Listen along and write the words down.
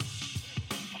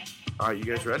All right, you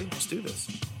guys ready? Let's do this.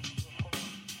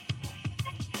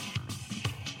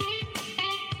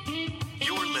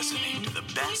 You're listening to the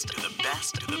best.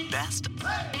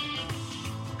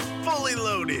 Fully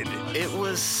Loaded. It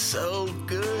was so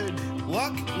good.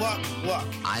 Luck.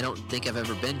 I don't think I've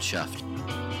ever been chuffed.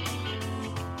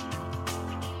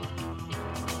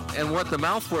 And what the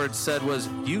mouth word said was,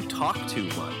 you talk too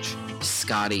much.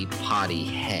 Scotty Potty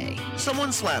Hay.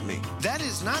 Someone slapped me. That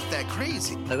is not that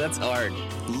crazy. That's hard.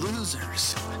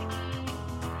 Losers.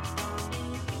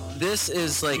 This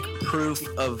is like proof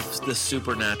of the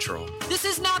supernatural. This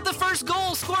is not the first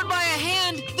goal scored by a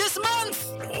hand this month.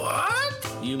 What?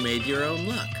 You made your own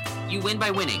luck. You win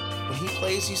by winning. When he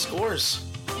plays, he scores.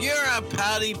 You're a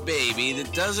pouty baby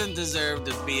that doesn't deserve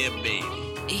to be a baby.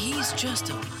 He's just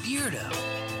a weirdo.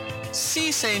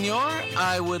 Si, senor,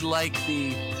 I would like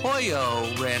the Pollo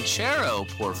Ranchero,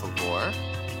 por favor. I'm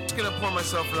just going to pour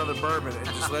myself another bourbon and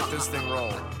just let this thing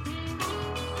roll.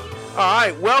 All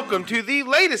right, welcome to the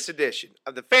latest edition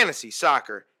of the Fantasy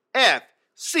Soccer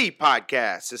FC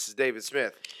podcast. This is David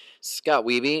Smith. Scott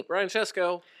Wiebe. Brian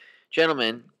Chesko.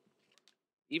 Gentlemen,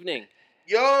 Evening.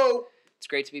 Yo! it's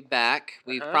great to be back.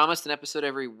 We've promised an episode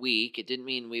every week. It didn't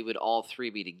mean we would all three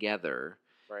be together.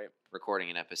 Right. Recording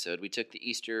an episode. We took the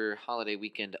Easter holiday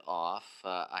weekend off.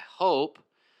 I hope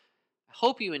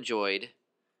you enjoyed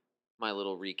my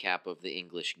little recap of the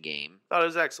English game. Thought it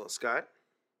was excellent, Scott.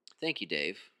 Thank you,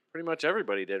 Dave. Pretty much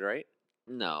everybody did, right?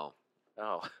 No,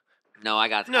 Oh. I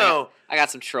got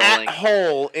some At trolling.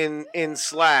 Hole in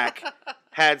Slack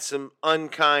had some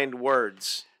unkind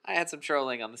words. I had some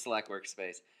trolling on the Slack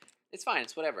workspace. It's fine.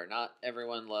 It's whatever. Not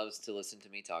everyone loves to listen to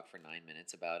me talk for 9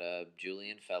 minutes about a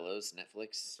Julian Fellows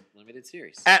Netflix limited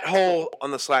series. At Hole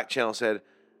on the Slack channel said,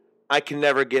 I can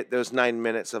never get those 9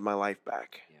 minutes of my life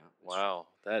back. Yeah. Wow,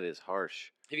 that is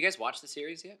harsh. Have you guys watched the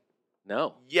series yet?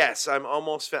 No. Yes, I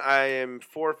am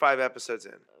 4 or 5 episodes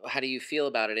in. How do you feel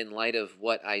about it in light of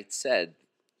what I said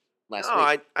last No,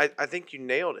 week? I think you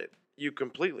nailed it. You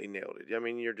completely nailed it. I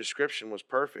mean, your description was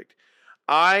perfect.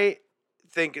 I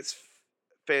think it's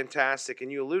fantastic,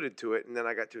 and you alluded to it, and then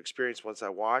I got to experience once I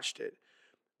watched it,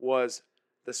 was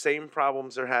the same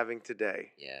problems they're having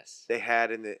today Yes. they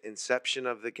had in the inception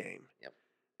of the game. Yep.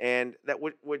 And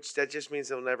that just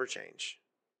means it'll never change.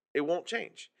 It won't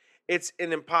change. It's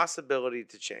an impossibility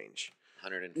to change.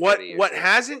 140 years What old.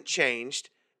 hasn't changed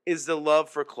is the love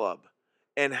for club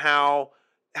and how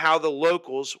the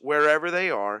locals, wherever they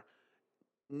are,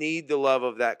 need the love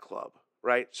of that club,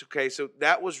 right? Okay, so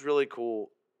that was really cool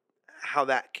how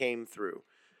that came through.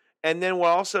 And then what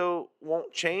also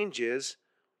won't change is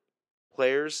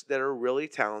players that are really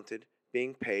talented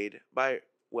being paid by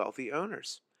wealthy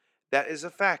owners. That is a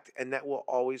fact, and that will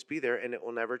always be there, and it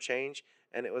will never change,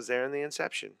 and it was there in the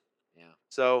inception. Yeah.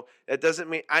 So that doesn't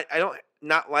mean I don't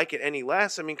not like it any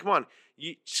less. I mean, come on,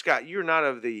 Scott, you're not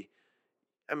of the.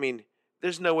 I mean,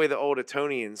 there's no way the old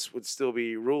Etonians would still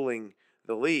be ruling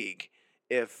the league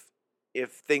if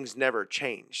things never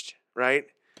changed, right?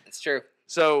 It's true.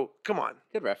 So come on.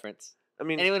 Good reference. I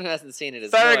mean, Anyone who hasn't seen it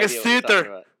is Fergus no idea what we're talking Suter.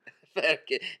 about.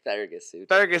 Fergus Suter.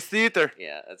 Fergus Theater.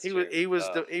 Yeah, that's He true.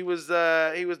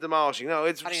 was demolishing. No,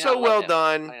 it's How do you so not well love him?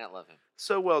 done. How do you not love him?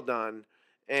 So well done,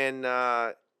 and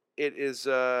it is.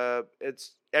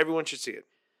 It's everyone should see it.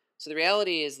 So the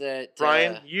reality is that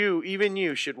Brian,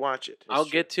 you should watch it. I'll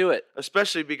get to it.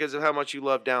 Especially because of how much you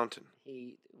love Downton.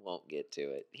 he won't get to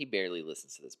it. He barely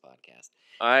listens to this podcast.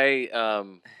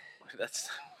 That's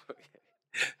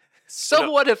so.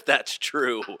 No. What if that's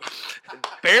true?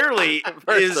 Barely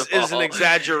First is of an all.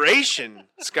 exaggeration,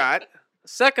 Scott.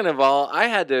 Second of all, I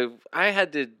had to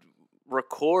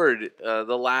record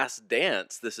The Last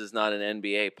Dance. This is not an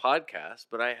NBA podcast,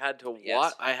 but I had to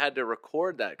Yes. I had to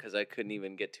record that because I couldn't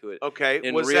even get to it. Okay,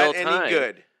 In was real that time. any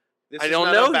good? This I is don't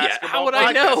not a know yet. basketball How would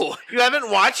I podcast. know? You haven't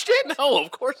watched it? No,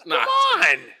 of course not. Come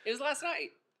on. It was last night.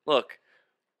 Look,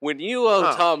 when you owe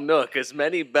Huh. Tom Nook as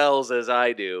many bells as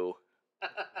I do,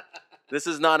 this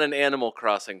is not an Animal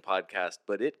Crossing podcast,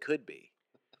 but it could be.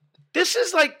 This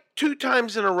is like 2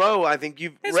 times in a row. I think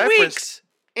you've It's referenced weeks.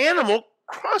 Animal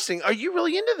Crossing. Are you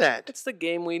really into that? It's the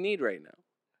game we need right now.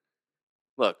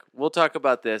 Look, we'll talk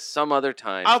about this some other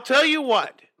time. I'll tell you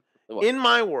what. What? In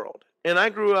my world, and I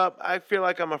grew up, I feel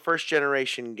like I'm a first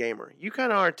generation gamer. You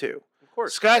kind of are too. Of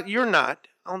course. Scott, you're not.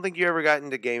 I don't think you ever got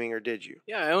into gaming, or did you?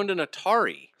 Yeah, I owned an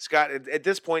Atari. Scott, at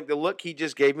this point, the look he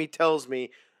just gave me tells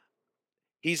me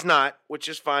he's not, which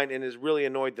is fine, and is really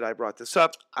annoyed that I brought this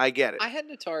up. I get it. I had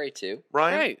an Atari too.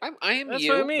 Brian? Right. I am That's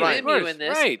you. what I mean. I am Of you course, in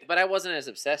this. right. But I wasn't as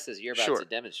obsessed as you're about Sure. to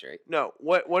demonstrate. No,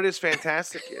 what is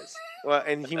fantastic is, well,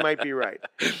 and he might be right.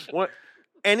 What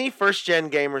any first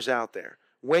gen gamers out there,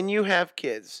 when you have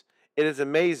kids, it is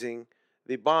amazing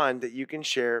the bond that you can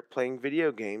share playing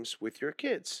video games with your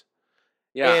kids.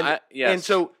 Yeah. Yes. And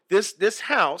so this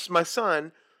house, my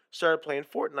son started playing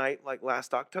Fortnite like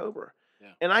last October.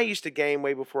 Yeah. And I used to game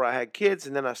way before I had kids,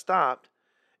 and then I stopped.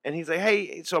 And he's like,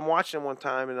 hey, so I'm watching him one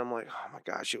time, and I'm like, oh my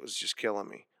gosh, it was just killing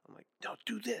me. I'm like, no,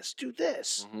 do this.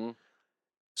 Mhm.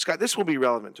 Scott, this will be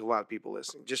relevant to a lot of people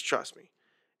listening. Just trust me.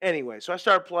 Anyway, so I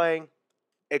started playing.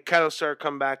 It kind of started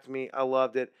coming back to me. I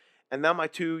loved it. And now my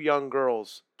 2 young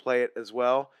girls play it as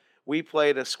well. We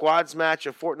played a squads match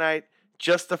of Fortnite,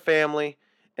 just the family,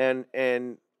 and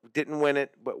didn't win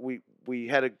it, but we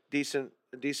had a decent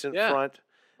Yeah, front.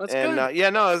 That's And good.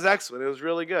 yeah, no, it was excellent. It was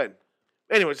really good.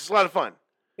 Anyways, it's a lot of fun.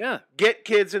 Yeah. Get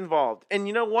kids involved. And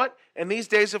you know what? In these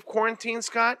days of quarantine,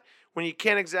 Scott, when you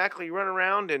can't exactly run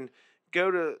around and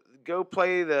go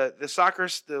play the soccer,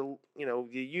 the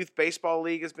youth baseball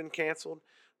league has been canceled.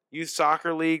 Youth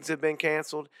soccer leagues have been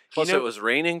canceled. Plus, it was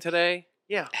raining today.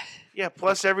 Yeah.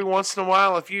 Plus, every once in a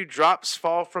while, a few drops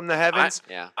fall from the heavens.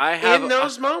 Yeah. I have In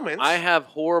those moments, I have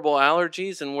horrible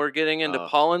allergies, and we're getting into Oh.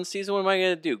 pollen season. What am I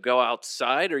going to do? Go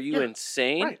outside? Are you Yeah,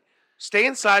 insane? right. Stay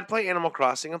inside, play Animal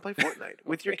Crossing, and play Fortnite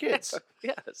with your kids.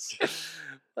 Yes.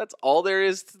 That's all there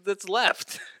is that's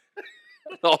left.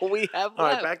 All we have All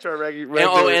left. right, back to our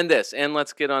regular. And this. And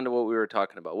let's get on to what we were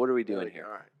talking about. What are we doing here?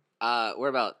 All right. We're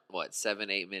about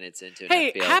 7-8 minutes into an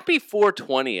Hey, FPL. happy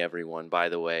 420, everyone, by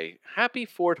the way. Happy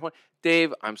 420.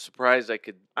 Dave, I'm surprised I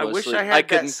could. I wish mostly- I had that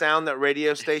couldn't. sound that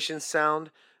radio stations sound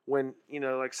when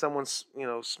like someone's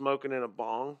smoking in a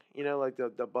bong. Like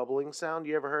the bubbling sound.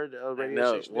 You ever heard a radio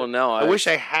No, station? well, no. I wish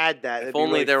I had that. If It'd be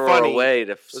only really there funny. were a way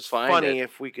to It's find funny it.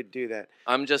 if we could do that.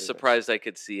 I'm just Anyways. surprised I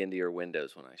could see into your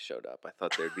windows when I showed up. I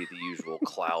thought there'd be the usual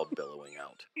cloud billowing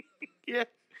out, Yeah,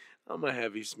 I'm a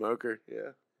heavy smoker.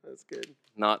 Yeah, that's good.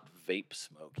 not vape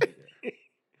smoke either.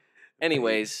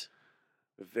 Anyways,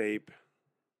 Vape.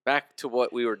 back to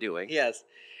what we were doing. Yes.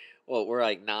 Well, we're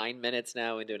like 9 minutes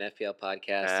now into an FPL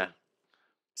podcast. Ah. and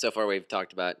so far, we've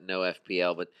talked about no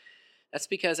FPL, but that's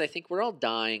because I think we're all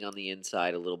dying on the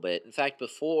inside a little bit. In fact,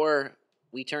 before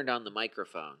we turned on the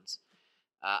microphones,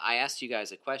 I asked you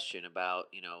guys a question about,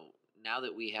 now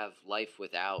that we have life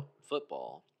without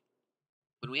football,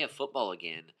 when we have football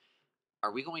again,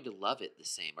 are we going to love it the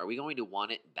same? Are we going to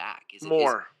want it back?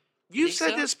 More. You You've think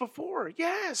said so? this before.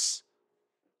 Yes.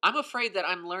 I'm afraid that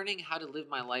I'm learning how to live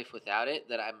my life without it,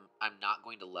 that I'm not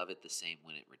going to love it the same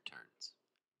when it returns.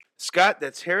 Scott,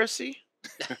 that's heresy.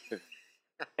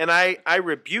 And I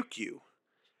rebuke you.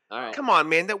 All right. Come on,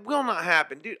 man. That will not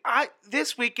happen. Dude,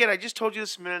 this weekend, I just told you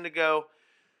this a minute ago,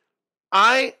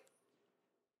 I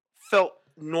felt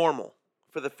normal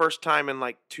for the first time in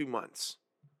like 2 months.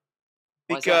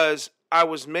 Why is that? Because I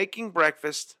was making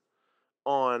breakfast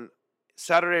on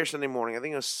Saturday or Sunday morning. I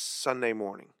think it was Sunday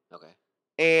morning. Okay.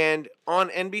 And on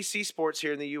NBC Sports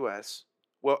here in the U.S.,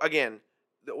 well, again,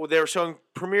 they were showing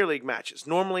Premier League matches.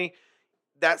 Normally,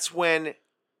 that's when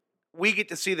we get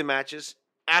to see the matches.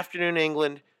 Afternoon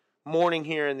England, morning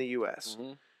here in the U.S.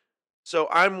 Mhm. So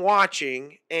I'm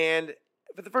watching, and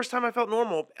for the first time I felt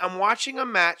normal. I'm watching a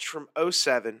match from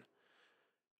 2007,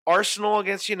 Arsenal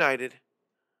against United,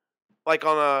 like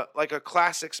on a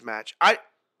classics match.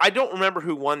 I don't remember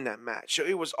who won that match, so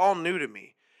it was all new to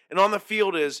me. And on the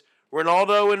field is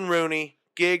Ronaldo and Rooney,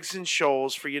 Giggs and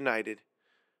Scholes for United,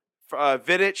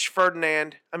 Vidic,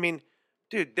 Ferdinand. I mean,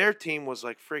 dude, their team was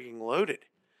like frigging loaded.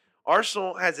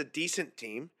 Arsenal has a decent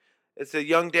team. It's the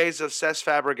young days of Cesc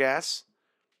Fabregas,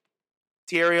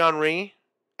 Thierry Henry,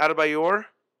 Adebayor.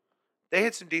 They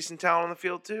had some decent talent on the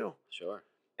field too. Sure.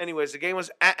 Anyways, the game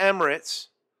was at Emirates.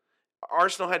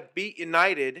 Arsenal had beat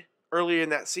United earlier in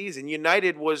that season.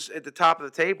 United was at the top of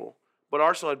the table, but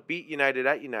Arsenal had beat United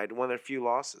at United, one of their few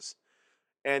losses.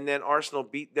 And then Arsenal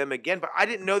beat them again. But I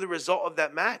didn't know the result of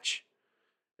that match.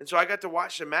 And so I got to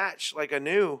watch the match like I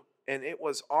knew, and it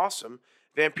was awesome.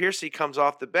 Van Persie comes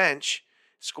off the bench,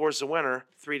 scores the winner,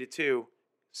 3-2.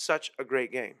 Such a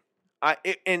great game.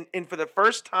 And for the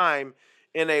first time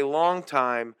in a long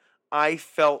time, I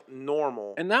felt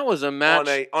normal And that was a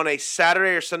match. on a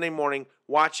Saturday or Sunday morning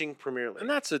watching Premier League. And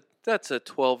that's a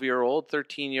 12-year-old,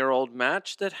 13-year-old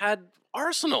match that had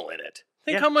Arsenal in it.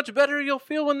 Think Yeah. how much better you'll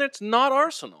feel when it's not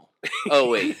Arsenal. Oh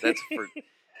wait, that's for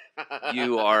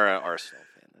you are an Arsenal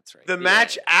fan. That's right. The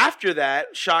match after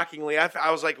that, shockingly,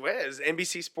 I was like, "Wait, is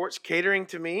NBC Sports catering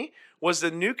to me?" Was the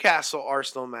Newcastle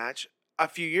Arsenal match a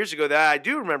few years ago that I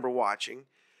do remember watching.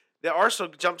 The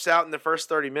Arsenal jumps out in the first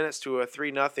 30 minutes to a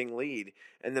 3-0 lead,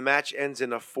 and the match ends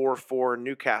in a 4-4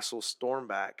 Newcastle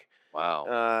stormback.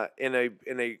 Wow. In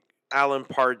a Alan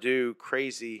Pardew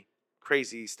crazy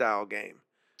style game.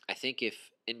 I think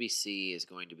if NBC is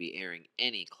going to be airing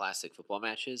any classic football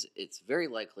matches, it's very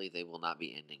likely they will not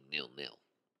be ending 0-0.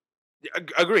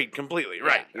 Agreed, completely. Yeah,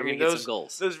 Right. you're I mean, gonna get those some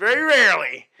goals. Those very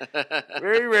rarely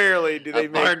do they A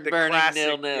make the barn-burning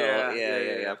classic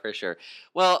 0-0. Yeah, for sure.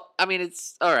 Well, I mean,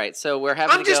 it's all right. So we're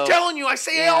having I'm to just go. telling you. I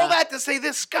say all that to say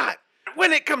this, Scott.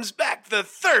 When it comes back, the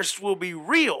thirst will be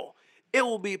real. It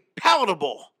will be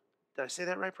palatable. Did I say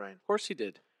that right, Brian? Of course you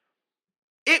did.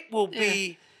 It will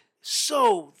be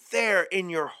so there in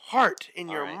your heart, in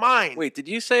All your right. mind. Wait, did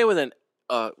you say with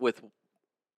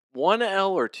one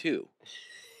L or two?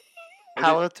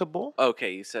 Palatable.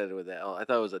 Okay, you said it with an L. I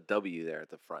thought it was a W there at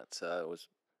the front, so it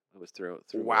was through.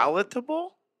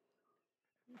 Palatable.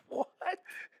 What?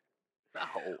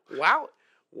 No.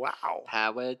 Wow.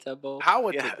 Palatable.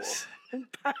 Palatable. Yes.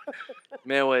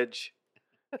 Marriage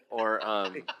or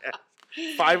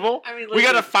Five-o? I mean, We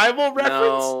got a listen, five-o reference?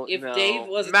 no, If no. Dave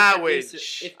wasn't Marriage.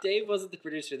 the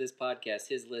producer of this podcast,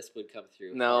 his list would come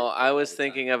through. No, hard I all was the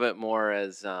thinking time. of it more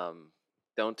as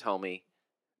don't tell me.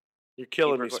 You're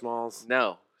killing Keep me, record- Smalls.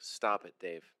 No, stop it,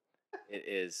 Dave. It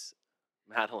is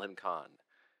Madeline Kahn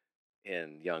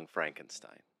in Young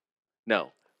Frankenstein.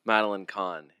 No, Madeline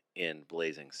Kahn in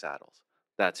Blazing Saddles.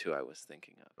 That's who I was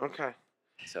thinking of. Okay.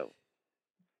 So,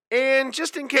 And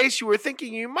just in case you were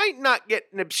thinking you might not get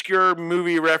an obscure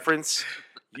movie reference,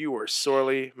 you were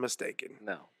sorely mistaken.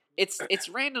 no. It's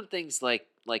random things like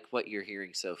what you're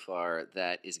hearing so far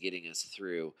that is getting us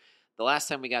through. The last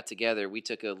time we got together, we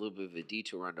took a little bit of a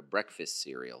detour onto breakfast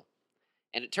cereal,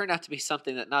 and it turned out to be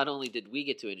something that not only did we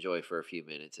get to enjoy for a few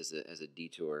minutes as a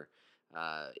detour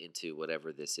into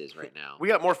whatever this is right now. We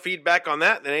got more feedback on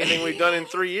that than anything we've done in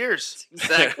 3 years.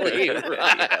 Exactly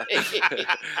right.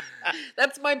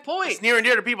 That's my point. It's near and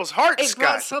dear to people's hearts, It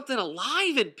brought Scott. something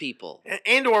alive in people.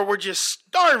 And or we're just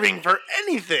starving for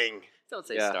anything. Don't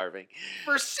say Yeah. starving.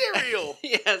 For cereal.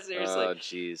 Yeah, seriously. Oh,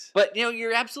 jeez. But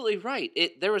you're absolutely right.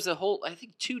 There was a whole, I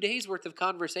think, 2 days worth of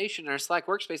conversation in our Slack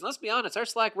workspace. And let's be honest, our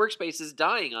Slack workspace is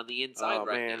dying on the inside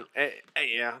now.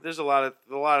 Yeah, there's a lot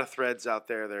of threads out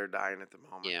there that are dying at the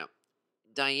moment. Yeah,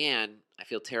 Diane, I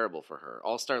feel terrible for her.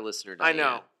 All-star listener I Diane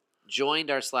know. joined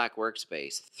our Slack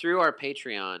workspace through our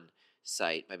Patreon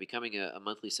site by becoming a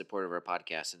monthly supporter of our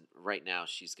podcast, and right now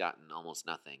she's gotten almost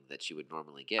nothing that she would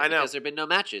normally get I know. because there have been no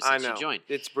matches I since know. she joined.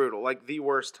 It's brutal. Like the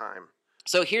worst time.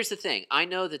 So here's the thing. I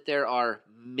know that there are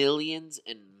millions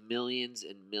and millions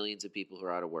and millions of people who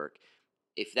are out of work.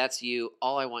 If that's you,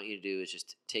 all I want you to do is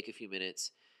just take a few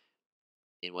minutes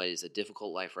in what is a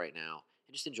difficult life right now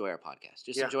and just enjoy our podcast.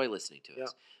 Just Yeah. enjoy listening to Yeah.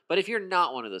 us. But if you're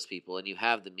not one of those people and you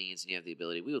have the means and you have the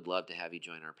ability, we would love to have you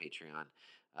join our Patreon,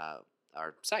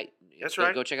 our site. That's Go-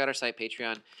 right. Go check out our site,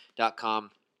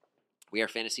 patreon.com. We are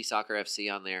Fantasy Soccer FC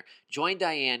on there. Join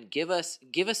Diane. Give us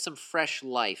some fresh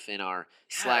life in our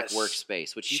Slack Yes.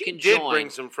 workspace, which you She can did join. bring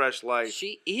some fresh life.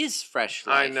 She is fresh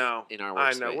I life know. in our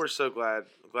I workspace. know. We're so glad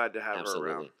to have her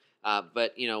around. Absolutely.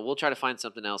 But, we'll try to find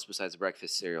something else besides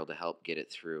breakfast cereal to help get it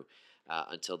through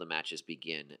until the matches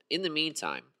begin. In the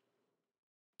meantime,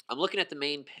 I'm looking at the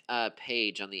main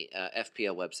page on the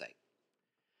FPL website.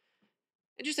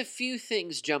 And just a few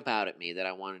things jump out at me that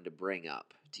I wanted to bring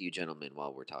up to you gentlemen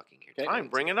while we're talking here. Okay. Fine,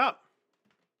 bring it up.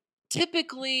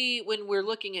 Typically, when we're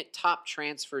looking at top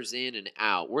transfers in and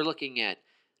out, we're looking at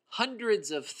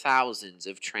hundreds of thousands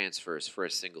of transfers for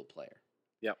a single player.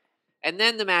 Yep. And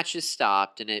then the matches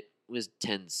stopped, and it was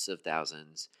tens of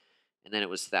thousands, and then it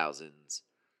was thousands.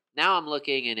 Now I'm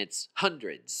looking, and it's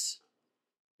hundreds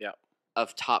Yep.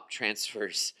 of top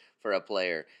transfers for a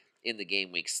player in the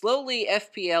game week. Slowly,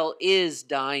 FPL is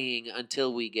dying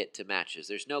until we get to matches.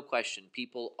 There's no question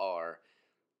people are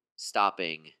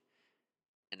stopping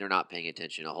and they're not paying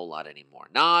attention a whole lot anymore.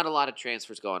 Not a lot of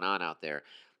transfers going on out there.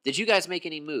 Did you guys make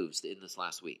any moves in this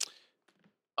last week?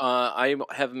 I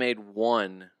have made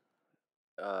one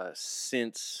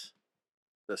since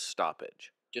the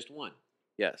stoppage. Just one.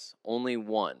 Yes, only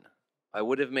one. I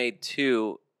would have made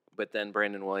two, but then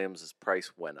Brandon Williams'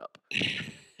 price went up.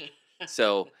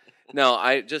 So, no,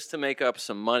 I just to make up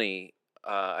some money,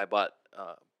 I bought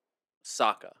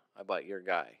Saka. I bought your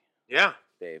guy, Yeah.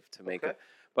 Dave, to make Okay. it.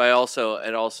 But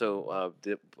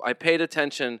I paid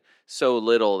attention so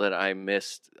little that I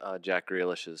missed Jack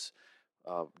Grealish's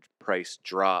price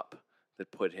drop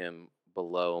that put him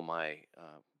below my.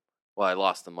 I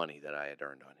lost the money that I had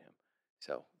earned on him,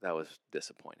 so that was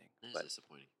disappointing. That's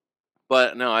disappointing.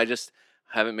 But no, I just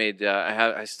haven't made.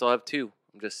 I still have two.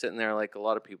 I'm just sitting there like a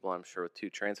lot of people, I'm sure, with two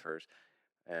transfers,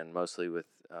 and mostly with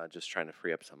just trying to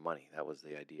free up some money. That was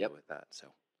the idea Yep. with that.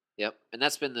 So. Yep, and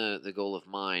that's been the goal of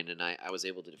mine, and I was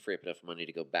able to free up enough money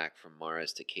to go back from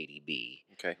Mahrez to KDB.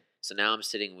 Okay. So now I'm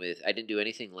sitting with. I didn't do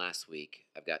anything last week.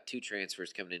 I've got 2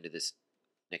 transfers coming into this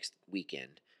next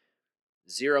weekend.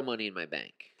 0 money in my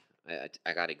bank.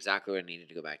 I got exactly what I needed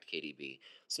to go back to KDB.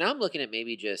 So now I'm looking at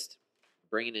maybe just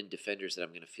bringing in defenders that I'm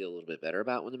going to feel a little bit better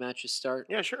about when the matches start.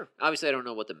 Yeah, sure. Obviously, I don't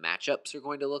know what the matchups are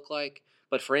going to look like.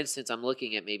 But for instance, I'm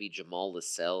looking at maybe Jamal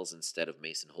Lascelles instead of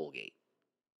Mason Holgate.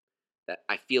 That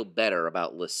I feel better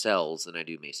about Lascelles than I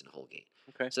do Mason Holgate.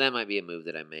 Okay. So that might be a move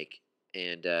that I make,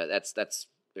 and that's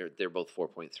they're both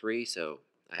 4.3, so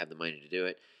I have the money to do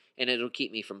it, and it'll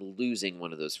keep me from losing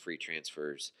one of those free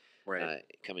transfers Right.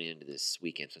 coming into this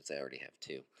weekend since I already have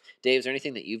 2. Dave, is there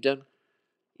anything that you've done?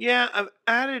 Yeah, I've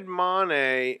added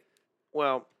Mane.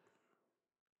 Well,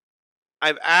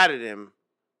 I've added him,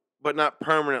 but not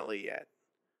permanently yet.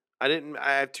 I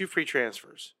have 2 free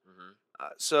transfers. Mm-hmm.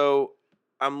 So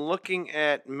I'm looking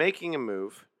at making a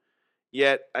move,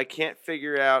 yet I can't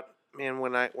figure out, man,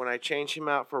 when I change him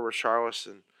out for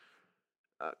Richarlison,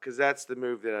 because that's the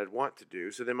move that I'd want to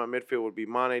do. So then my midfield would be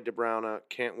Mane, De Bruyne,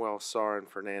 Cantwell, Sarr, and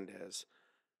Fernandez.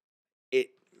 It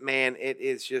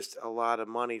is just a lot of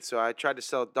money. So I tried to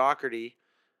sell Doherty,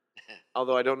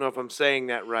 although I don't know if I'm saying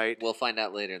that right. We'll find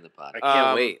out later in the pod. I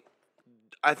can't wait.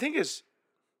 I think it's.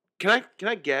 Can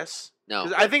I guess? No,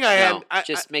 'Cause I think I no, had.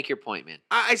 just make your point, man.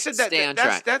 I said that. Stay on that's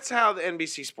track. that's how the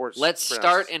NBC Sports. Let's pronounces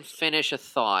start it. and finish a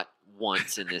thought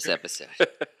once in this episode.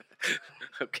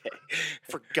 Okay.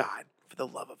 For God, for the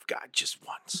love of God, just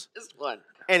once. Just one.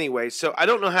 Anyway, so I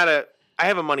don't know how to. I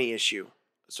have a money issue,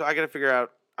 so I got to figure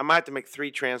out. I might have to make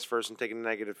 3 transfers and take a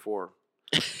 -4,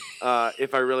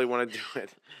 if I really want to do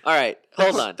it. All right,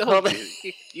 hold on. Don't do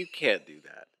it. You can't do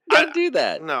that. Don't do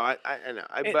that. No, I know.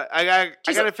 But I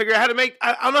Just- got to figure out how to make.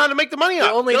 I don't know how to make the money The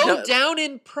up. only Go du- down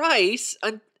in price.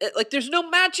 Like there's no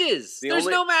matches. There's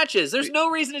no matches. There's no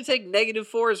reason to take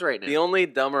 -4s right now. The only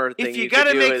dumber thing If you could got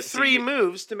to do make is 3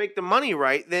 moves to make the money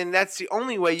right, then that's the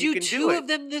only way you do can 2 do it. of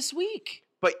them this week.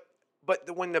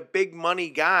 But when the big money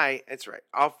guy, that's right.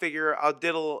 I'll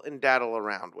diddle and daddle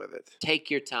around with it. Take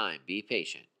your time. Be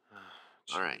patient.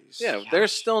 All right. Jeez. Yeah,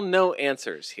 there's still no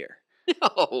answers here.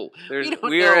 No,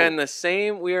 We are in the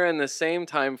same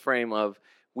time frame of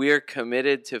we are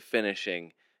committed to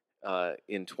finishing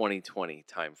in 2020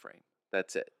 time frame.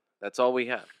 That's it. That's all we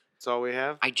have. That's all we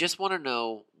have. I just want to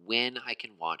know when I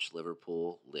can watch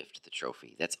Liverpool lift the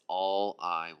trophy. That's all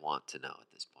I want to know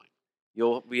at this point.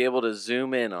 You'll be able to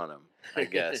zoom in on them, I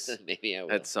guess, Maybe I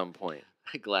will. at some point.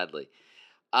 Gladly.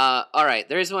 All right.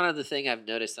 There is one other thing I've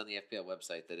noticed on the FPL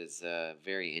website that is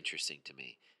very interesting to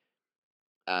me.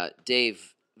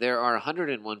 Dave, there are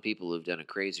 101 people who've done a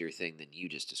crazier thing than you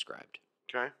just described.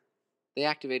 Okay. They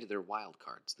activated their wild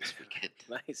cards this weekend.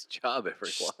 Nice job,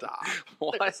 everyone. Stop.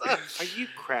 What? Are you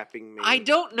crapping me? I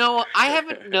don't know. I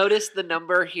haven't noticed the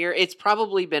number here. It's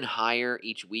probably been higher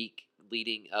each week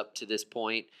leading up to this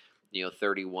point.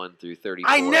 31 through 34.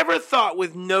 I never thought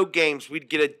with no games we'd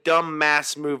get a dumb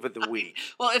mass move of the week.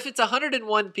 Well, if it's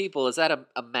 101 people, is that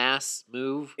a mass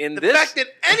move? In The this fact that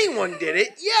anyone did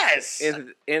it, yes.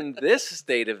 in this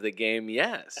state of the game,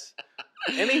 yes.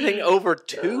 Anything over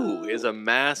 2 is a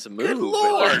mass move at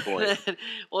that point.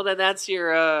 Well, then that's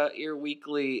your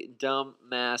weekly dumb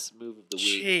mass move of the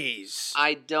week. Jeez.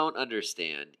 I don't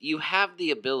understand. You have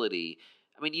the ability.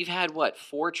 I mean, you've had,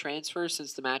 4 transfers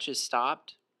since the matches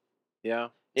stopped? Yeah.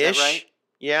 Is that right?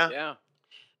 Yeah. Yeah.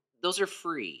 Those are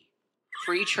free.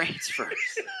 Free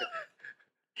transfers.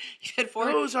 You had 4.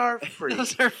 Those are free.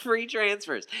 Those are free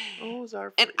transfers. Those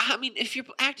are free. And I mean, if you're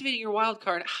activating your wild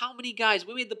card, how many guys?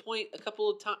 We made the point a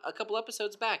couple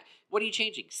episodes back. What are you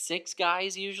changing? 6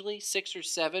 guys usually, 6 or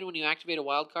 7 when you activate a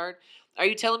wild card. Are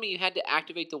you telling me you had to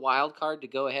activate the wild card to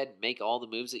go ahead and make all the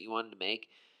moves that you wanted to make?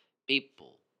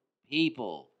 People,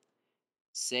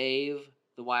 save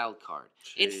the wild card.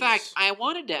 In fact, Jeez. I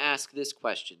wanted to ask this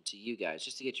question to you guys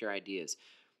just to get your ideas.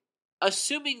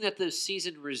 Assuming that the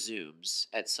season resumes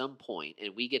at some point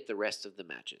and we get the rest of the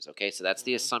matches, okay? So that's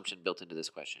the assumption built into this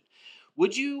question.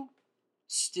 Would you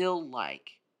still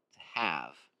like to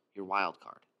have your wild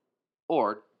card?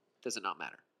 Or does it not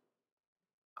matter?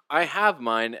 I have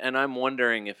mine, and I'm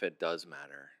wondering if it does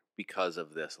matter because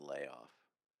of this layoff.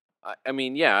 I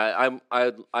mean, yeah,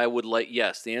 I would like.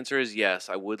 Yes, the answer is yes.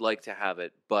 I would like to have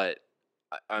it, but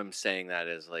I'm saying that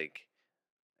as like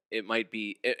it might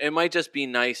be. It might just be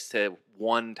nice to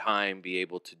one time be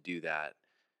able to do that,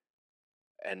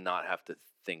 and not have to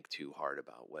think too hard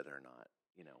about whether or not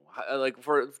like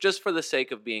for the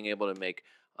sake of being able to make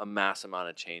a mass amount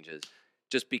of changes,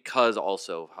 just because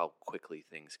also of how quickly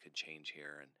things could change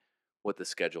here and what the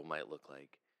schedule might look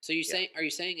like. So are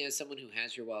you saying as someone who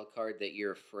has your wild card that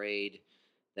you're afraid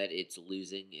that it's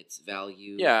losing its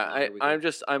value? Yeah, the longer we go?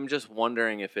 I'm just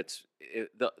wondering if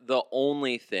the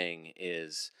only thing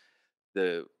is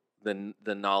the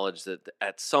knowledge that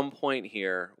at some point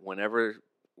here, whenever,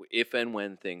 if and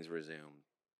when things resume,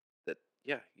 that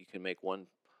you can make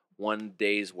one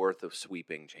day's worth of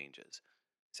sweeping changes.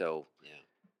 So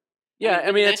Yeah.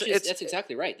 I mean, the matches, it's that's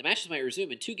exactly right. The matches might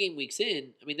resume, and 2 game weeks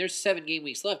in. I mean, there's 7 game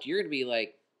weeks left. You're going to be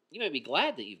like, you might be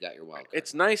glad that you've got your wild card.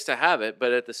 it's nice to have it,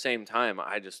 but at the same time,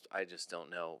 I just don't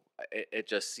know. It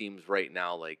just seems right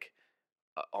now like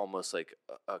almost like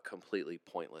a completely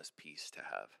pointless piece to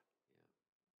have,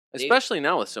 especially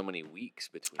now with so many weeks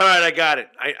between. All right, I got it.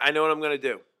 I know what I'm going to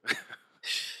do.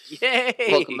 Yay!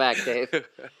 Welcome back, Dave.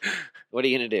 What are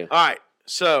you going to do? All right,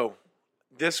 so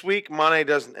this week, Mane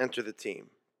doesn't enter the team,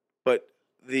 but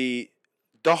the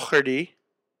Doherty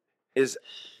is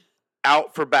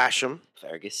out for Basham.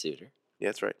 Fergus Suter. Yeah,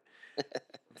 that's right.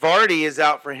 Vardy is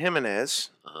out for Jimenez,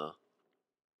 Uh-huh.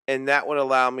 and that would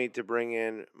allow me to bring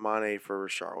in Mane for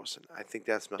Richarlison. I think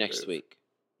that's my Next move. week.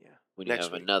 Yeah. When you Next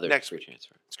have week. another Next free week.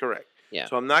 transfer. That's correct. Yeah.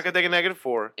 So I'm not going to take a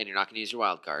 -4. And you're not going to use your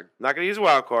wild card. I'm not going to use a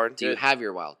wild card. Do you have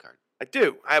your wild card? I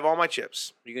do. I have all my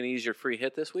chips. You gonna use your free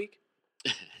hit this week?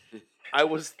 I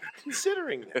was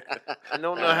considering that. I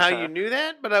don't know how you knew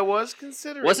that, but I was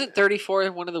considering. Wasn't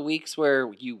 34 one of the weeks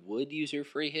where you would use your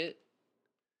free hit?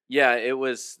 Yeah, it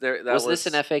was there. That Was this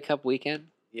an FA Cup weekend?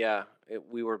 Yeah,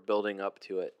 we were building up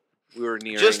to it. We were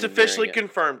nearing. Just and officially nearing it.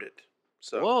 confirmed it.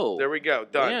 So Whoa, there we go.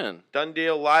 Done. man. Done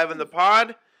deal. Live in the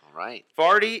pod. All right.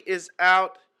 Vardy is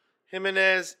out.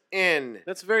 Jimenez in.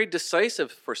 That's very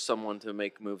decisive for someone to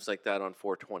make moves like that on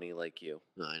 420 like you.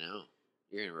 No, I know.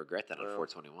 You're going to regret that on Well,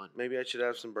 421. Maybe I should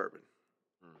have some bourbon.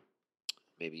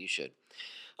 Maybe you should.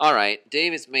 All right.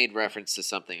 Dave has made reference to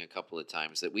something a couple of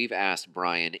times that we've asked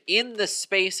Brian in the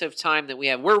space of time that we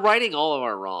have. We're righting all of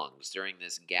our wrongs during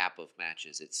this gap of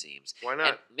matches, it seems. Why not?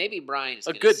 And maybe Brian's A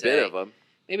going to good say, bit of them.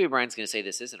 Maybe Brian's going to say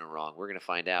this isn't a wrong. We're going to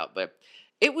find out. But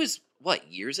it was,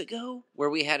 years ago where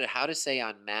we had a How to Say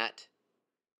on Matt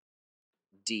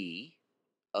D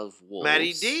of Wolves.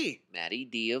 Matty D. Matty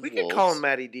D of We Wolves. can call him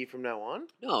Matty D from now on.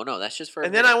 No, that's just for a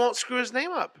And then I minute. won't screw his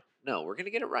name up. No, we're going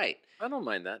to get it right. I don't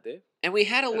mind that, Dave. And we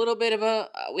had a little bit of a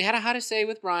How to Say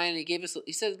with Brian.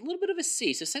 He said a little bit of a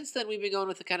C. So since then we've been going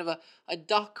with a kind of a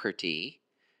Doherty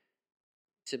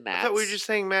to Matt. I thought we were just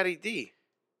saying Matty D.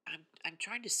 I'm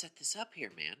trying to set this up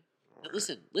here, man. Now,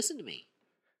 listen to me.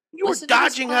 You were Listen to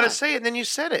this dodging how to pod. say it, and then you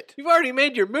said it. You've already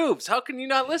made your moves. How can you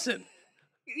not listen?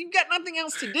 You've got nothing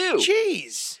else to do.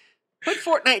 Jeez. Put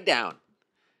Fortnite down.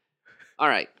 All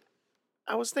right.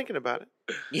 I was thinking about it.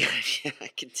 Yeah, I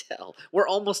can tell. We're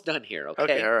almost done here, okay?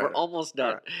 Okay, all right. We're almost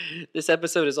done. All This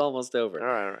episode is almost over.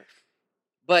 All right.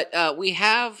 But we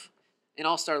have an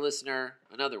all-star listener,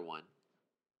 another one,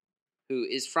 who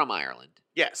is from Ireland.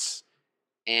 Yes.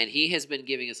 And he has been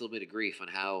giving us a little bit of grief on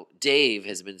how Dave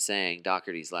has been saying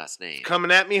Doherty's last name. Coming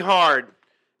at me hard.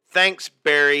 Thanks,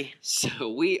 Barry. So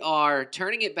we are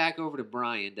turning it back over to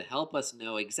Brian to help us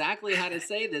know exactly how to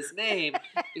say this name,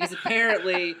 because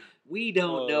apparently we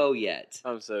don't know yet.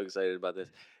 I'm so excited about this.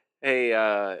 Hey,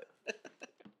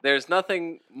 there's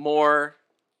nothing more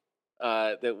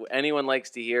that anyone likes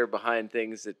to hear behind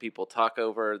things that people talk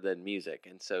over than music.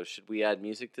 And so should we add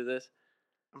music to this?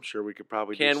 I'm sure we could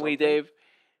probably do Can something. we, Dave?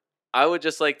 I would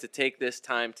just like to take this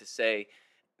time to say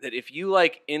that if you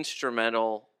like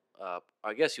instrumental,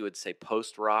 I guess you would say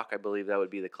post-rock, I believe that would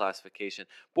be the classification,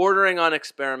 bordering on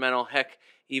experimental, heck,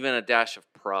 even a dash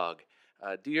of prog,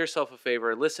 do yourself a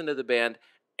favor, listen to the band,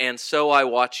 And So I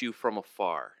Watch You From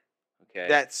Afar. Okay,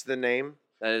 That's the name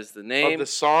that is the name of the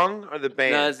song or the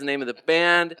band? That is the name of the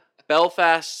band,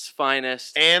 Belfast's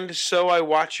finest. And So I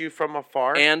Watch You From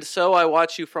Afar? And So I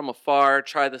Watch You From Afar.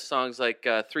 Try the songs like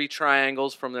Three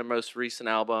Triangles from their most recent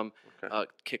album. Okay.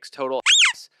 Kicks total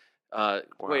ass.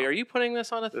 Wait, are you putting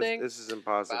this on a thing? This is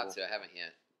impossible. About to. I haven't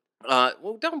yet.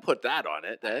 Well, don't put that on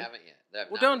it, I then. haven't yet.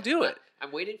 Well, don't do it.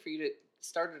 I'm waiting for you to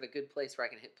start at a good place where I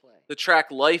can hit play. The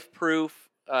track Life Proof,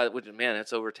 which, man,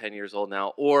 it's over 10 years old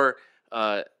now, or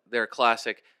their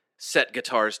classic Set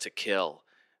Guitars to Kill.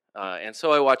 And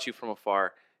So I Watch You From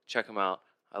Afar. Check them out.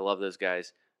 I love those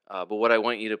guys. But what I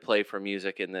want you to play for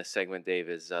music in this segment, Dave,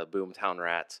 is Boomtown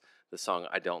Rats, the song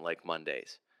I Don't Like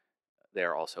Mondays.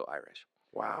 They're also Irish.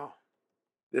 Wow.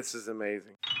 This is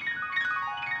amazing.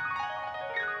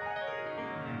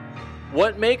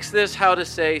 What makes this How to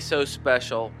Say so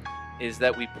special is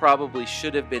that we probably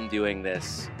should have been doing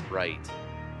this right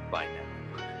by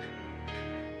now.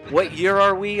 What year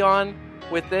are we on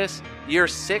with this? Year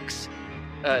 6?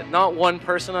 Not one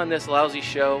person on this lousy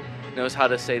show knows how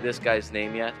to say this guy's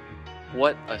name yet.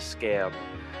 what a scam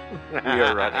we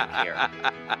are running here.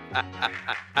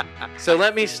 So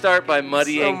let me start by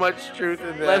muddying. So much truth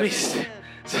in that.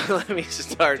 Let me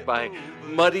start by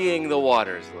muddying the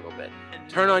waters a little bit.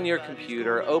 Turn on your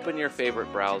computer, open your favorite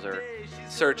browser,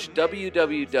 search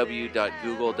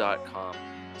www.google.com,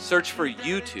 search for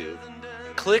YouTube,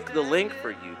 click the link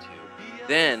for YouTube,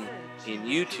 then in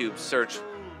YouTube search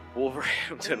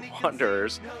Wolverhampton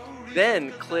Wanderers,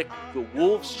 then click the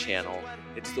Wolves channel.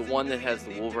 It's the one that has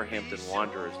the Wolverhampton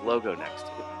Wanderers logo next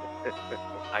to it.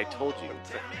 I told you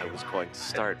I was going to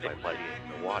start by muddying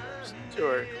the waters.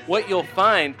 Sure. What you'll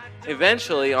find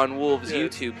eventually on Wolves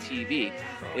YouTube TV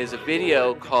is a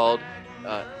video called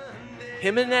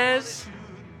Jimenez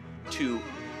to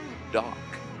Doc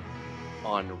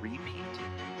on repeat.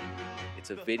 It's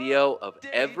a video of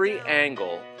every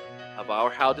angle of our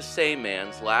How to Say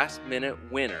Man's last-minute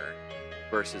winner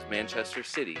versus Manchester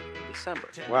City in December.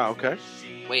 Wow, okay.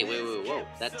 Wait, whoa.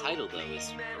 That title, though,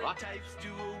 is provocative.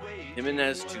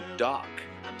 Jimenez to Doc.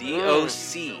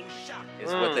 D-O-C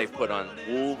is what they put on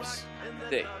Wolves'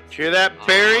 thing. Hear that,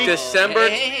 Barry? December...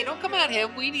 Hey, don't come at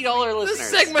him. We need all our listeners. This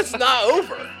segment's not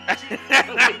over.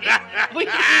 We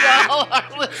need all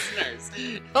our listeners.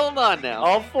 Hold on now.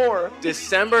 All four.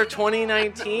 December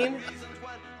 2019,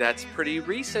 that's pretty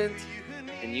recent.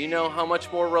 And you know how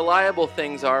much more reliable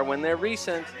things are when they're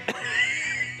recent.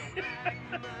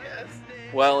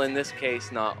 Well, in this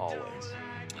case, not always.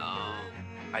 Oh.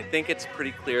 I think it's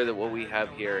pretty clear that what we have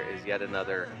here is yet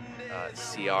another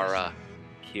Ciara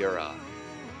Kira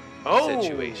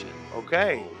situation.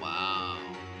 Okay. Oh, wow.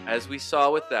 As we saw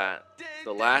with that,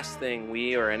 the last thing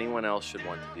we or anyone else should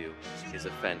want to do is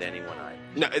offend anyone either.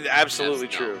 No, absolutely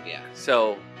That's- true. No, yeah.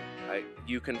 So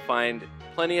you can find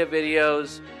plenty of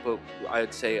videos, but I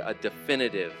would say a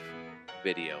definitive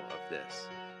video of this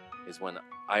is when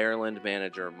Ireland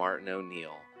manager Martin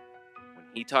O'Neill, when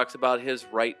he talks about his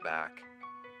right back,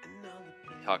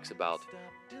 he talks about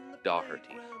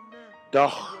Doherty.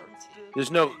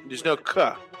 There's no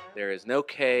K. There is no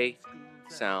K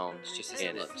sound It's just his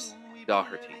in lips. it.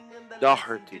 Doherty.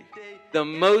 Doherty. The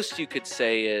most you could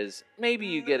say is maybe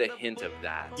you get a hint of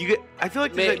that. I feel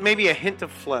like there's maybe a hint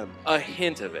of phlegm. A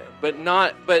hint of it, but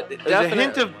not. But There's definitely a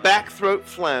hint of back throat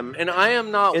phlegm And I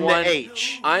am not in one. the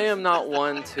H. I am not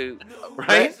one to.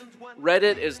 Right?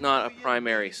 Reddit is not a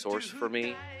primary source for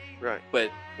me, Right.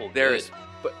 but Well, there good. is.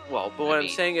 But what I I'm mean,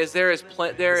 saying is there is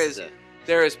plenty This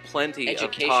is plenty of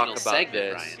educational talk about segment,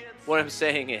 this. Ryan. What I'm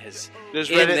saying is There's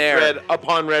in Reddit there- thread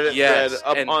upon Reddit Yes,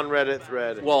 thread and- upon Reddit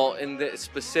thread. well, and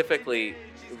specifically,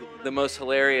 the most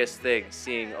hilarious thing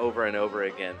seeing over and over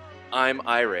again. I'm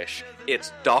Irish.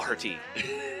 It's Doherty.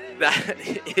 That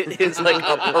it is like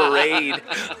a parade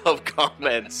of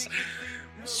comments.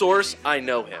 Source, I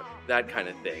know him. That kind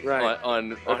of thing. Right.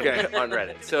 On Okay. on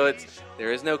Reddit. So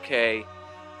there is no K.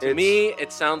 To me,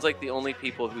 it sounds like the only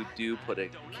people who do put a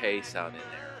K sound in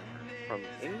there are from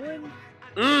England.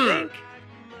 I Mm. think.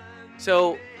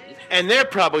 So, And they're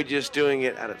probably just doing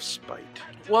it out of spite.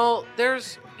 well,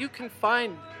 you can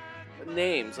find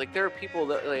names like there are people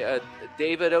that like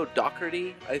David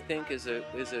O'Doherty, I think is a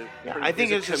I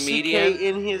think is it's a comedian. CK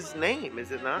in his name,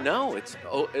 is it not? No,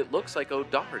 it looks like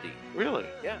O'Doherty. Really?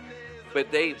 Yeah,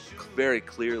 but they very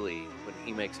clearly when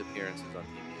he makes appearances on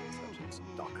TV and such, it's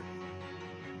Doherty.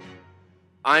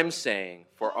 I'm saying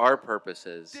for our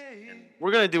purposes, and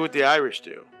We're going to do what the Irish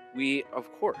do. we of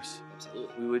course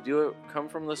Absolutely. we would do it come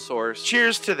from the source.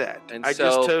 Cheers to that. And I so-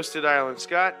 just toasted Ireland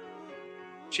Scott.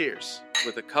 Cheers.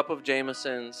 With a cup of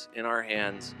Jameson's in our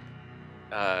hands,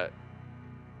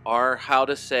 our How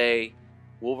to Say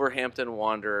Wolverhampton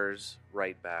Wanderers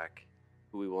right back,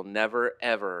 who we will never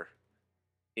ever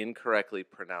incorrectly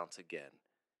pronounce again,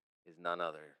 is none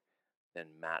other than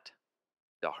Matt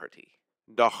Doherty.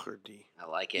 Doherty. I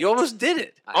like it. You almost did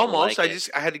it. Almost. like I it.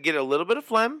 had to get a little bit of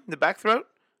phlegm in the back throat.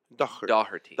 Doherty.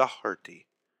 Doherty. Doherty.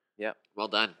 Well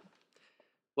done.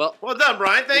 Well, Well done,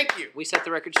 Brian. Thank you. we set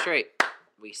the record straight.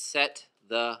 We set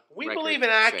the We record believe in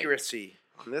straight. accuracy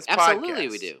on this Absolutely,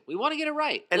 podcast. we do. We want to get it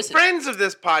right. And Listen, friends of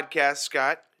this podcast,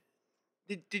 Scott,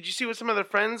 did you see what some of the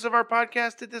friends of our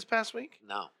podcast did this past week?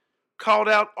 No. Called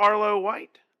out Arlo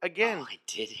White again Oh,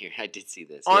 I did see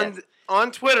this. on yes.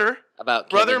 on Twitter. About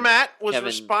Brother Kevin, Matt was Kevin-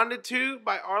 responded to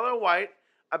by Arlo White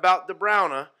about the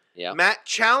Browna. Yeah. Matt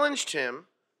challenged him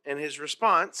in his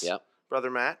response, Yep. Brother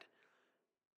Matt,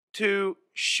 to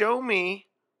show me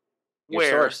Your where.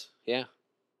 source. Yeah.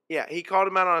 Yeah, he called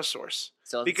him out on a source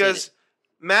Still haven't seen because it.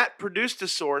 Matt produced a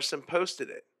source and posted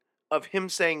it of him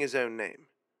saying his own name.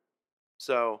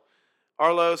 So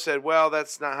Arlo said, well,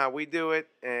 that's not how we do it.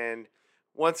 And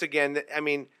once again, I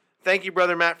mean, thank you,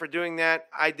 Brother Matt, for doing that.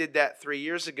 I did that 3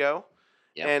 years ago.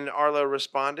 Yep. and Arlo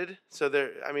responded. So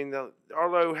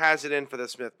Arlo has it in for the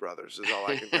Smith brothers. Is all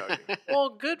I can tell you. Well,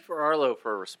 good for Arlo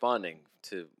for responding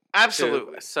to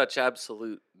Absolutely such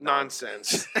absolute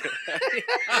nonsense.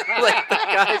 Like the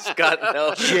guy's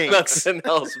got Jinx. nothing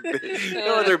else,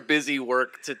 no other busy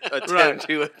work to attend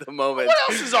to at the moment. What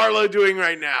else is Arlo doing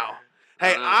right now?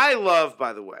 Hey, know. I love,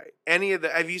 by the way,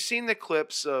 have you seen the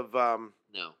clips of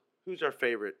No. who's our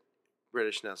favorite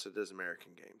British announcer that does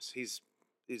American games? He's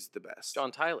the best.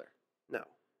 John Tyler, No.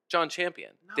 John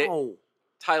Champion, No.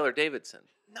 Tyler Davidson,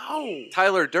 No.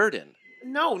 Tyler Durden.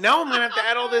 No. Now I'm going to have to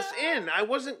add all this in. I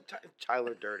wasn't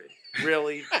Tyler Durden.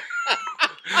 Really?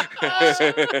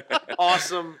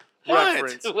 Awesome What?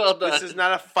 reference. Well done. This is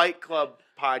not a Fight Club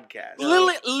podcast.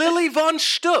 Lily von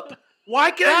Stupp.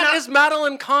 Why can I That not? is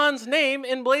Madeline Kahn's name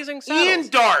in Blazing Saddles. Ian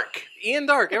Dark. Ian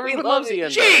Dark. Everyone We loves love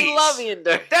Ian it. Dark. Jeez. We love Ian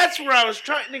Dark. That's where I was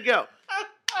trying to go.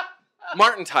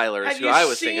 Martin Tyler is Have who you I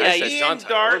was seen thinking. I said Ian John Tyler.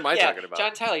 Dark? What am I talking about?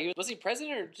 John Tyler. Was he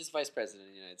president or just vice president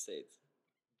of the United States?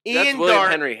 That's Ian William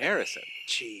Dark. Henry Harrison.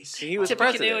 Jeez. He was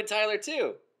Tippecanoe president. and Tyler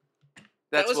too.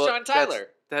 That's was what- John Tyler.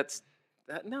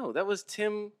 No, that was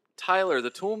Tim Tyler, the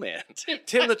Tool Man.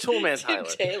 Tim the Tool Man Tim Tyler.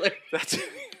 Taylor. That's who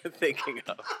you're thinking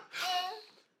of.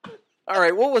 All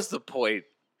right, what was the point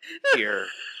here,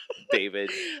 David?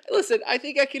 Listen, I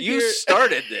think I could You hear.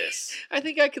 started this. I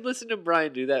think I could listen to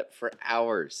Brian do that for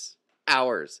hours.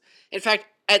 Hours. In fact,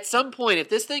 at some point, if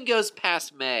this thing goes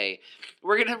past May,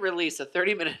 we're going to release a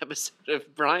 30-minute episode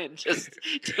of Brian just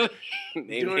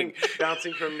doing.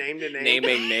 Bouncing from name to name.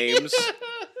 Naming names.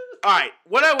 All right.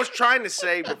 What I was trying to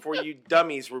say before you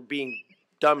dummies were being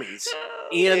dummies.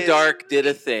 Ian Is- Dark did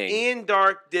a thing. Ian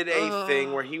Dark did a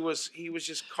thing where he was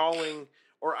just calling,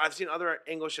 or I've seen other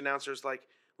English announcers like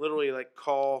literally like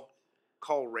call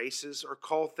races or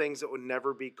call things that would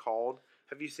never be called.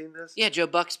 Have you seen this? Yeah, Joe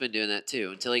Buck's been doing that too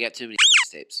until he got too many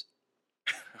tapes.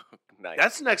 Nice.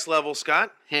 That's next level,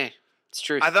 Scott. Hey, it's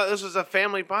true. I thought this was a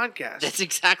family podcast. That's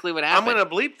exactly what I'm happened. gonna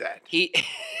bleep that. He.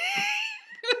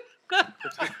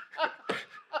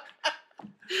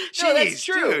 Jeez, No, that's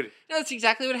true. dude. No, that's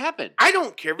exactly what happened. I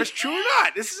don't care if it's true or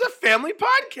not. This is a family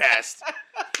podcast.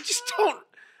 Just don't.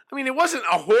 I mean, it wasn't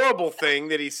a horrible thing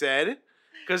that he said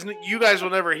because you guys will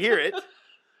never hear it.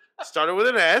 Started with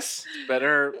an S.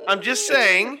 better. I'm just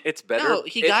saying. It's better. No,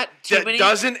 he got too That many.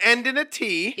 doesn't end in a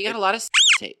T. He got a lot of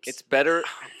tapes. It's better.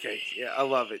 Okay, yeah, I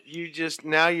love it.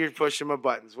 Now you're pushing my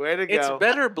buttons. Way to go. It's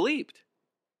better bleeped.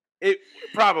 It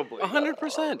probably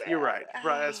 100%. You're right.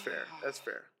 Right, that's fair. That's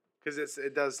fair. Because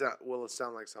it does sound,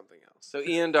 sound like something else. So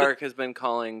Ian Dark has been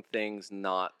calling things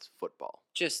not football.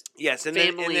 just Yes, and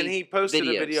then family he posted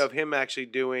a videos. video of him actually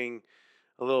doing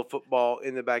a little football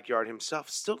in the backyard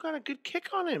himself. Still got a good kick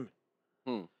on him.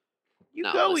 You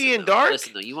No, go, listen, Ian though. Dark.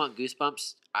 Listen, though, you want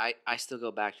goosebumps? I still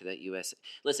go back to that US.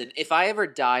 Listen, if I ever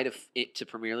die to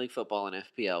Premier League football and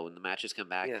FPL when the matches come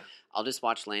back, Yeah. I'll just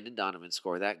watch Landon Donovan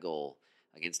score that goal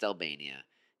against Albania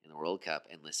in the World Cup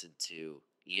and listen to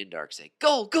Ian Dark say,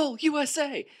 "Goal, goal,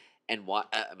 USA!" And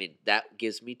I mean, that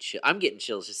gives me chill. I'm getting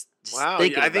chills just Wow,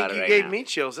 thinking I about think it you right gave now. me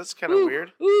chills. That's kind of Ooh,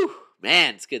 weird. Ooh,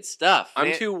 man, it's good stuff. I'm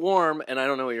Man- too warm, and I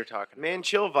don't know what you're talking about. Man,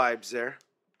 chill vibes there.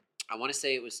 I want to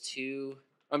say it was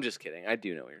I'm just kidding. I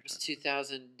do know what you're It was talking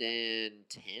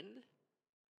 2010.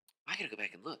 I gotta go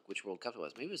back and look which World Cup it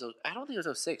was. Maybe it was. I don't think it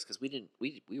was 06 because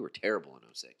we were terrible in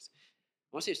 06. I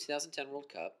want to say it was 2010 World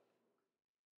Cup,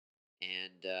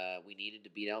 and we needed to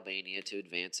beat Albania to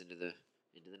advance into the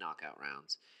knockout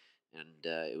rounds, and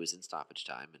it was in stoppage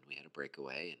time, and we had a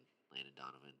breakaway, and Landon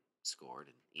Donovan scored,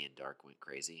 and Ian Dark went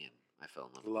crazy, and I fell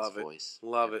in love with Love his it. voice.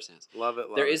 Love ever it. since. Love it.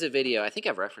 Love There it. is a video. I think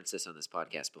I've referenced this on this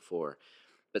podcast before,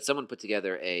 but someone put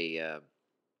together a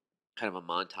kind of a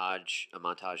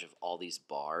montage of all these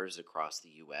bars across the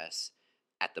U.S.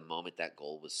 at the moment that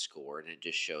goal was scored, and it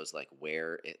just shows like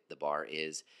where the bar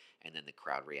is, and then the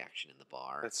crowd reaction in the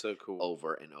bar That's so cool.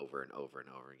 over and over and over and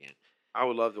over again. I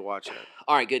would love to watch that.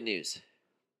 All right, good news.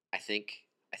 I think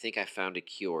I found a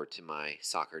cure to my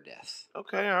soccer death,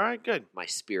 Okay, all right, good. my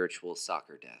spiritual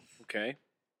soccer death. about. Okay.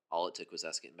 All it took was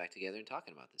us getting back together and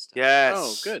talking about this stuff. Yes.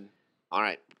 Oh, good. All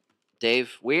right,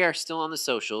 Dave, we are still on the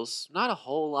socials. Not a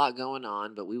whole lot going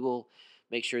on, but we will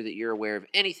make sure that you're aware of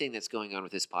anything that's going on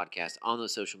with this podcast on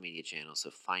those social media channels. So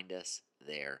find us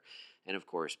there. And of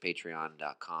course,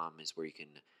 patreon.com is where you can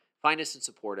find us and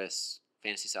support us,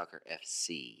 Fantasy Soccer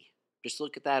FC. Just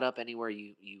look at that up anywhere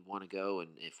you want to go, and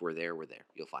if we're there, we're there.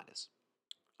 You'll find us.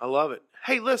 I love it.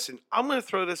 Hey, listen, I'm going to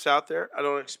throw this out there. I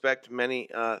don't expect many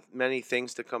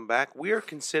things to come back. We are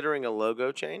considering a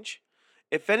logo change.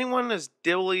 If anyone is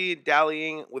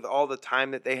dilly-dallying with all the time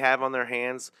that they have on their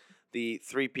hands, the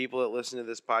 3 people that listen to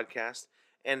this podcast,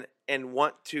 and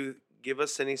want to give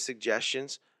us any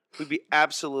suggestions, we'd be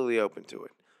absolutely open to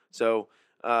it. So,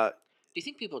 Do you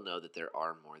think people know that there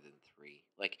are more than 3?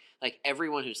 Like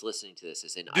everyone who's listening to this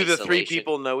is in do the isolation. 3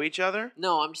 people know each other?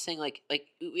 No, I'm just saying like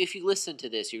if you listen to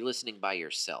this, you're listening by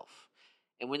yourself.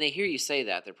 And when they hear you say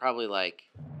that, they're probably like,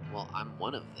 "Well, I'm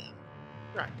one of them."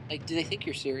 Right. Like, do they think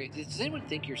you're serious? Does anyone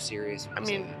think you're serious? When you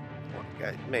say that?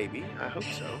 Well, maybe. I hope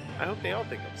so. I hope they all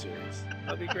think I'm serious.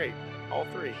 That'd be great. All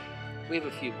 3. We have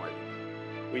a few more than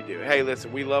that. We do. Hey,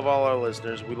 listen, we love all our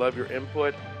listeners. We love your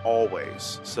input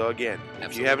always. So again,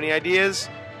 if you have any ideas,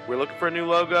 we're looking for a new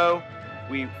logo.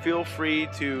 We feel free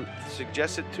to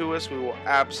suggest it to us. We will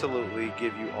absolutely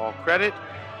give you all credit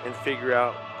and figure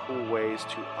out cool ways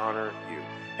to honor you.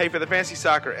 Hey, for the Fantasy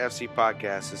Soccer FC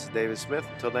podcast, this is David Smith.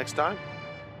 Until next time,